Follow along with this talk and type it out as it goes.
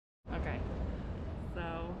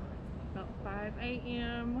5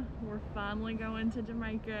 a.m. We're finally going to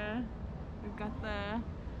Jamaica. We've got the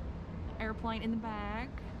airplane in the back.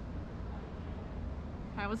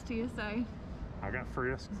 How was TSA? I got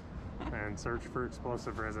frisked and searched for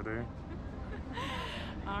explosive residue.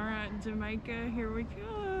 All right, Jamaica, here we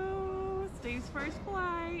go. Steve's first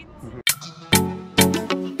flight.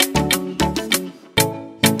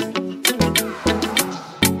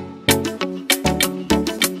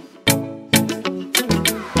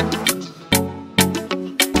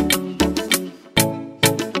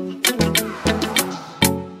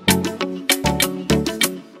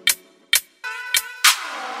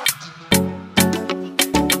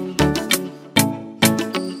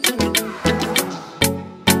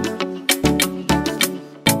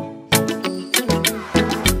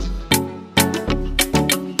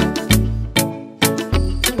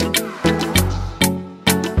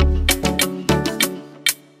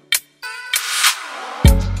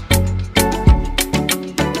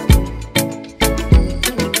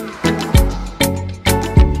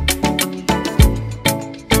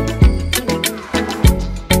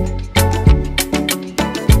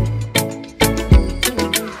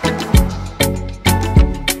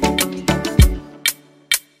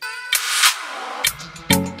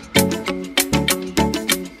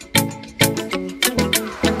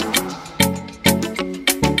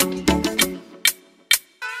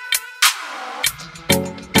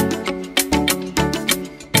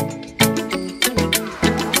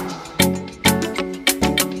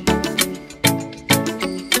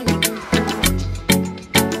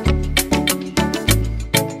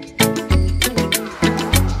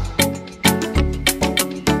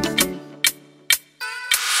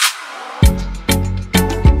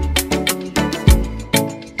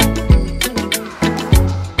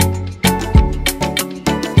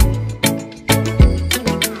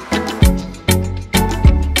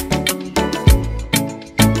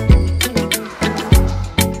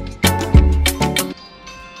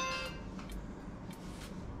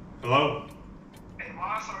 Hello? Hey,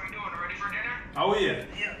 boss, how are you doing? Ready for dinner? Oh, yeah.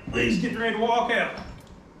 Yeah. Please get ready to walk out.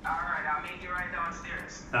 Alright, I'll meet you right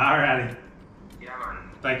downstairs. All righty. Yeah, man.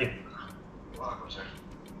 Thank you. You're welcome, sir.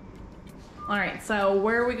 All right, so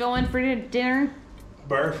where are we going for dinner?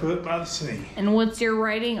 Barefoot by the sea. And what's your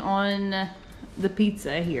rating on the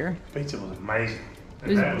pizza here? Pizza was amazing. It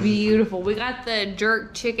was beautiful. We got the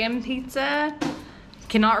jerk chicken pizza.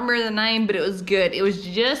 Cannot remember the name, but it was good. It was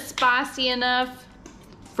just spicy enough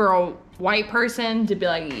for a white person to be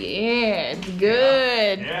like, yeah, it's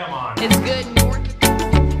good. Yeah, man. It's good north.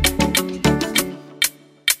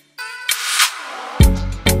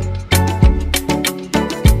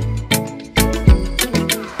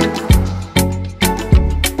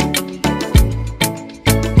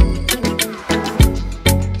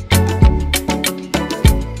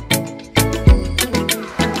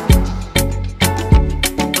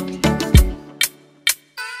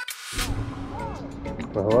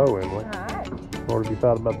 Well, hello, Emily. Hi. What have you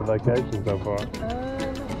thought about the vacation so far?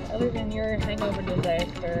 Other than your hangover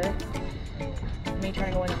disaster, me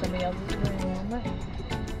trying to go into somebody else's room,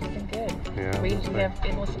 it's been good. Yeah, We usually have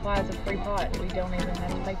endless supplies of free pot. We don't even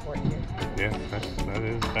have to pay for it here. Yeah, that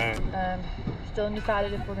is bad. Still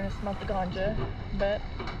undecided if we're gonna smoke the ganja, but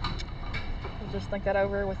we'll just think that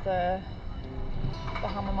over with the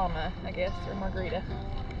Bahama Mama, I guess, or Margarita.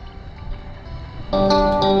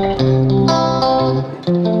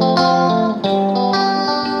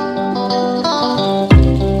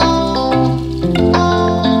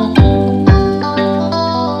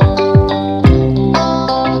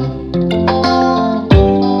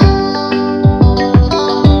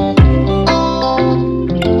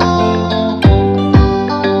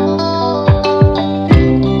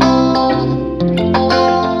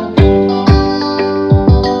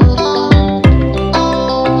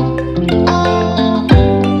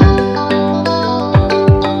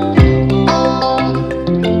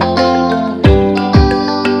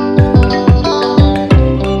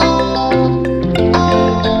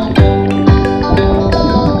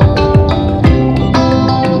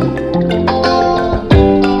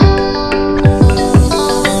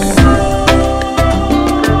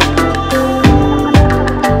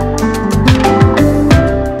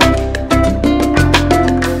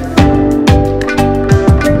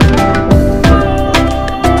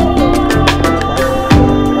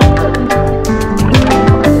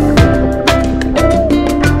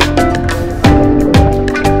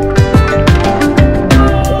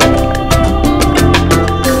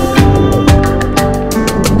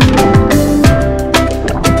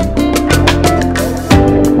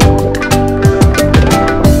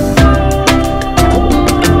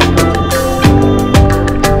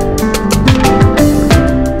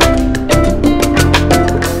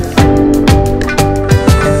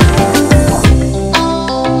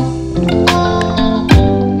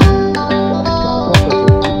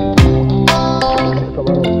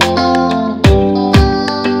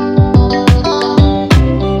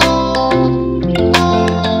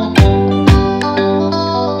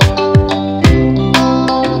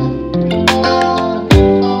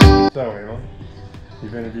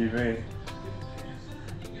 You've interviewed me.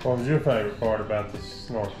 What was your favorite part about the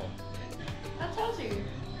snorkeling? I told you.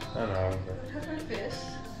 I know. But, Pepper fish.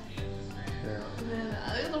 yeah. And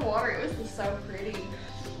then in the water, it was just so pretty.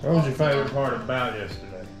 What was your favorite part about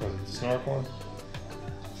yesterday? Was it the snorkeling?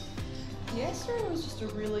 Yesterday was just a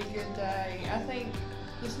really good day. I think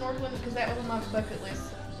the snorkeling, because that was on my bucket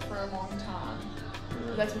list for a long time.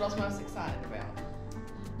 That's what I was most excited about.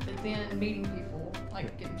 But then meeting people,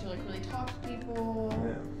 like getting to like really talk to people.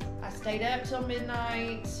 Yeah. I stayed up till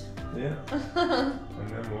midnight. Yeah. And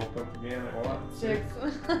then woke up again at what? 6.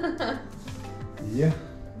 Yeah.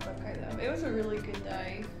 It's okay though. It was a really good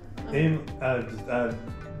day. I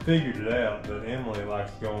figured it out that Emily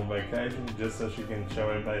likes to go on vacation just so she can show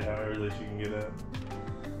everybody how early she can get up.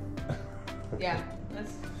 Yeah,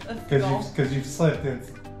 that's the goal. Because you've slept in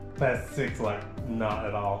past 6, like, not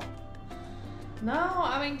at all. No,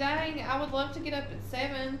 I mean, dang, I would love to get up at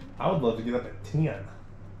 7. I would love to get up at 10.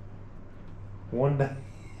 One day.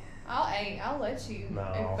 I'll let you. No.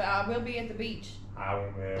 If I will be at the beach. I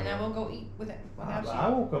won't be able And I to. will go eat without I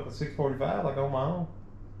you. woke up at 6:45, like on my own.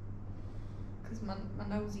 Because my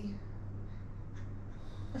nosy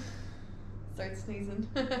starts sneezing.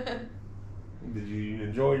 Did you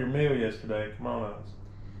enjoy your meal yesterday? Come on, us.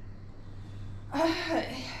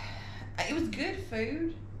 It was good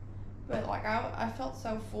food, but like I felt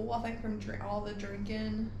so full. I think from all the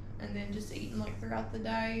drinking and then just eating like throughout the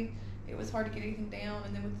day, it was hard to get anything down.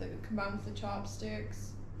 And then combined with the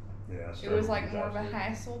chopsticks, Yeah. it was like more of a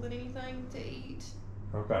hassle than anything to eat.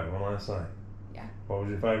 Okay, one last thing. Yeah. What was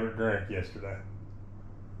your favorite drink yesterday?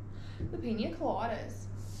 The pina coladas.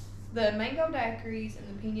 The mango daiquiris and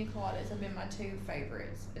the pina coladas have been my 2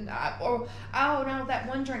 favorites. And oh no, that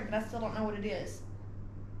one drink, but I still don't know what it is.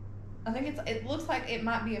 I think it looks like it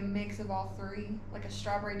might be a mix of all 3, like a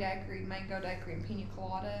strawberry daiquiri, mango daiquiri, and pina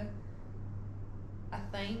colada. I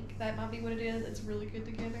think that might be what it is. It's really good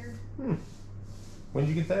together. When did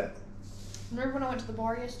you get that? Remember when I went to the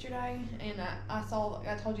bar yesterday and I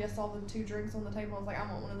told you I saw the 2 drinks on the table. I was like, I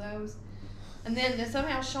want one of those. And then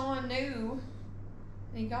somehow Sean knew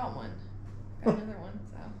and he got one. Got another one,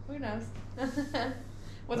 so who knows?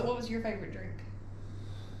 What was your favorite drink?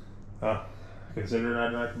 Considering I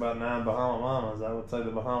drank about 9 Bahama Mamas, I would say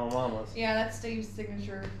the Bahama Mamas. Yeah, that's Steve's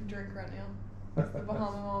signature drink right now. It's the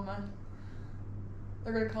Bahama Mama.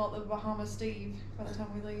 They're going to call it the Bahama Steve by the time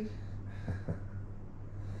we leave.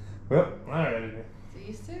 Well, alright. See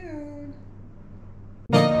you soon.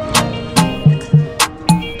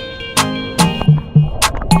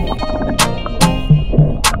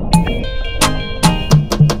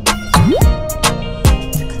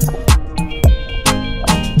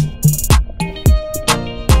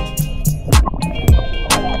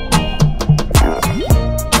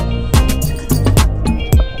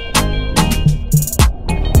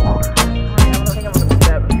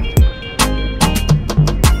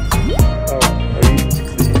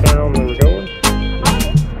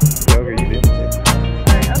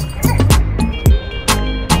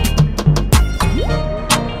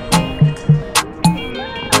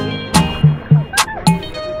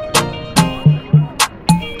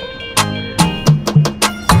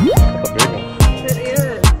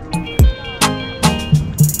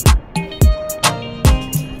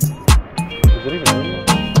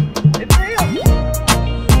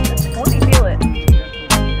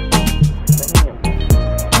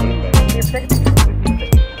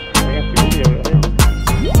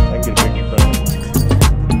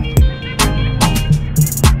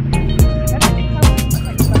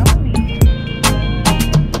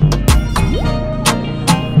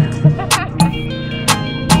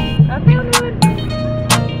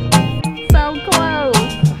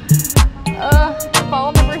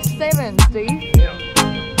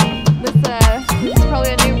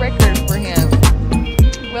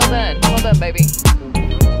 Baby.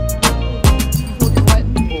 Look at what?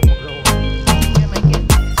 Gonna make it.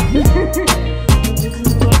 This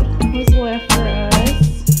is what was left for us.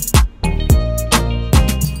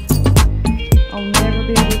 I'll never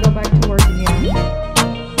be able to go back to work again.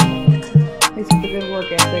 At least with a good work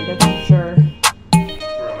ethic, that's for sure.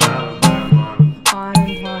 Fine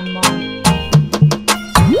and fine, Mom.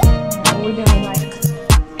 What are we doing tonight?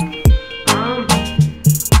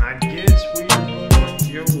 I guess we are going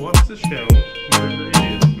to go watch the show, whatever it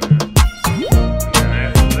is now. And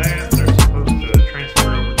after that, they're supposed to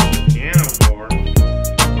transfer over to the piano bar,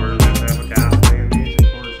 where they'll have a guy playing music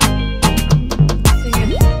for us.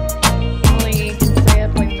 Singing. Only you can stay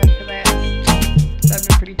up late enough for that. I've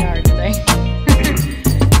been pretty tired today.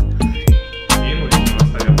 Emily's going to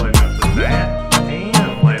stay up late enough for that, and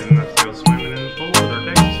late enough to go swimming in the pool with our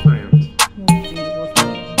Texas friends. We'll see.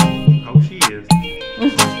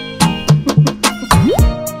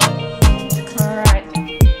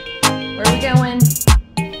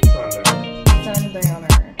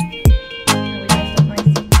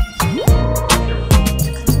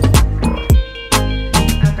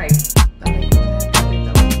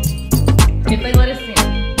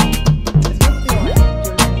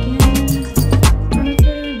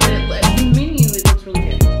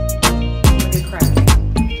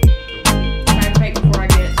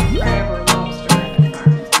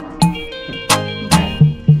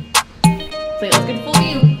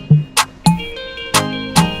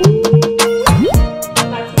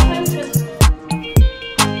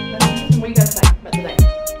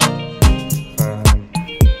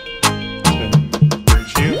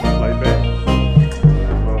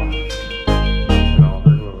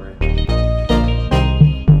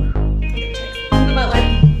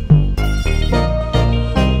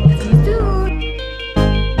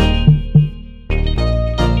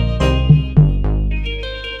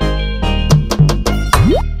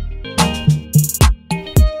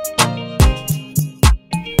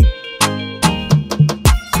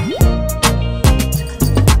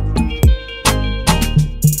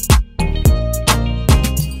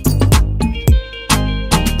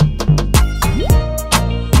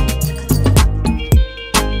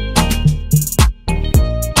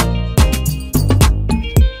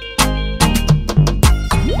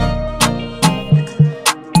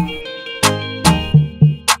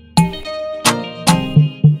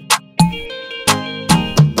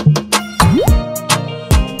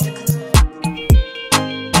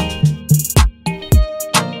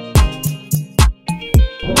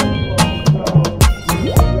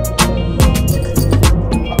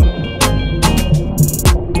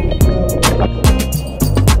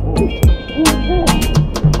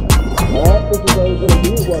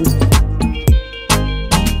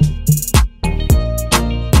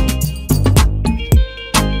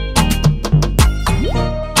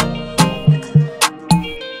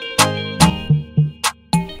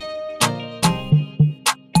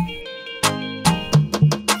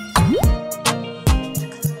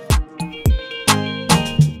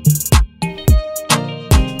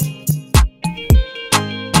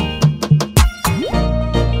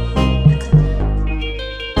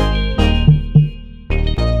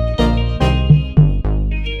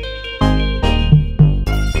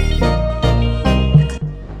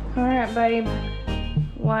 babe.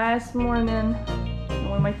 Last morning,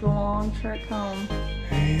 and we make the long trek home.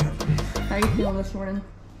 Yeah. How you feeling this morning?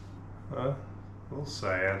 A little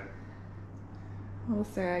sad. A little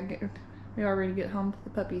sad. We are ready to get home with the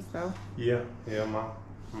puppies though. Yeah,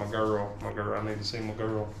 my girl. I need to see my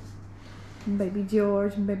girl. And baby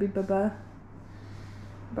George and baby Bubba.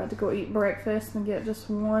 About to go eat breakfast and get just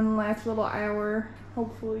one last little hour,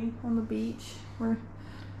 hopefully, on the beach.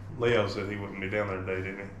 Leo said he wouldn't be down there today,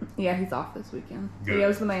 didn't he? Yeah, he's off this weekend. Good.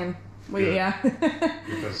 Leo's the man. Good. Yeah.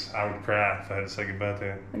 Because I would cry if I had to say goodbye to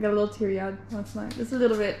him. I got a little teary-eyed last night. Just a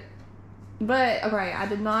little bit. But, okay, I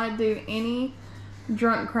did not do any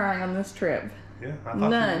drunk crying on this trip. Yeah, I thought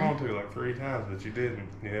None. you were going to like 3 times, but you didn't.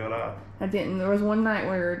 You held out. I didn't. There was one night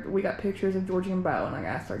where we got pictures of Georgie and Bo, and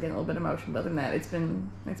I started getting a little bit emotional. But other than that, it's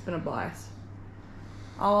been a blast.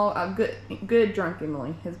 All good drunk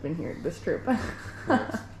Emily has been here this trip.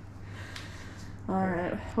 Yes. All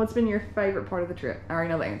right. What's been your favorite part of the trip? I already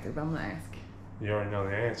know the answer, but I'm gonna ask. You already know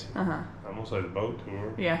the answer. Uh huh. I'm going to say the boat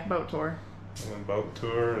tour. Yeah, boat tour. And boat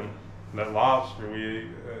tour and that lobster we ate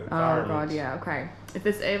at Oh Fireman's. God, yeah. Okay. If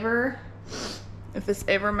this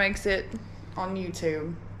ever makes it on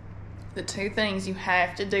YouTube, the 2 things you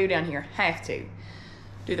have to do down here,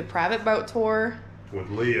 do the private boat tour With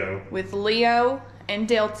Leo. And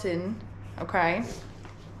Delton. Okay,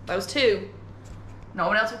 those 2. No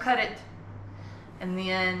one else will cut it. And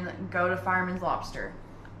then go to Fireman's Lobster.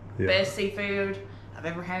 Yeah. Best seafood I've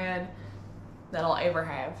ever had, that I'll ever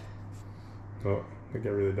have. Oh, it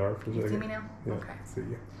got really dark for a You second. see me now? Yeah, Okay. see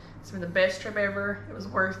you. It's been the best trip ever. It was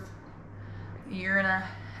worth a year and a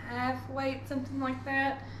half wait, something like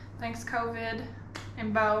that. Thanks, COVID.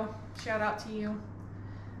 And Bo, shout out to you.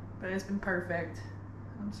 But it's been perfect.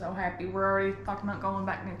 I'm so happy. We're already talking about going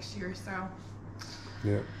back next year, so.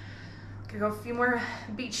 Yeah. Gonna go a few more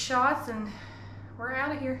beach shots and we're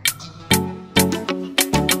out of here.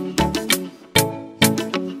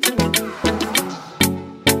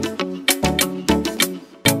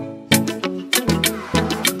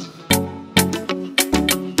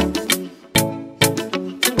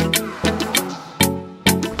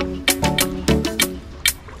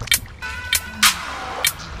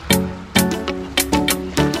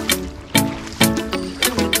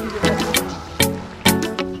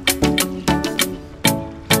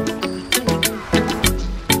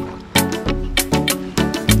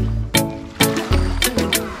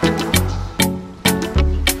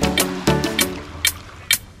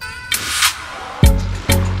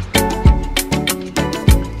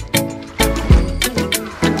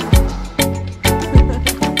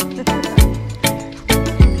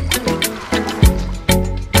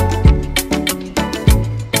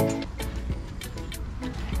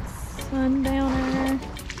 Sundowner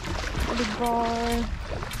at the bar.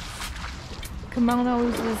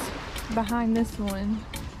 Kimonos is behind this one.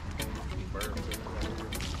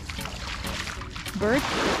 Bird?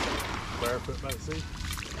 Barefoot by the sea.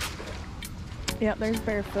 Yep, there's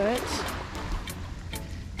Barefoot. I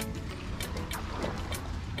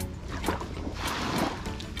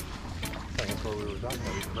think that's what we were talking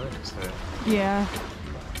about. Even breakfast at. Yeah.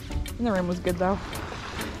 And the room was good though.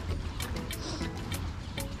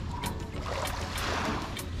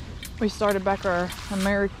 We started back our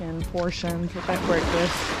American portions with that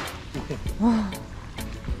breakfast.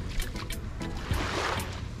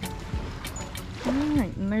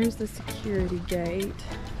 Alright, and there's the security gate.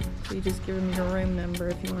 So you just give them your room number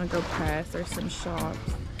if you want to go past. There's some shops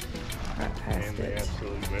right past And the it.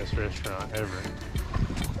 absolute best restaurant ever.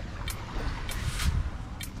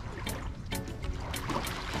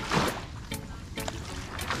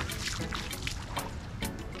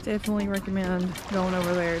 Definitely recommend going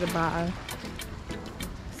over there to buy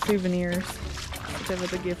souvenirs. Instead of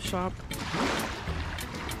the gift shop.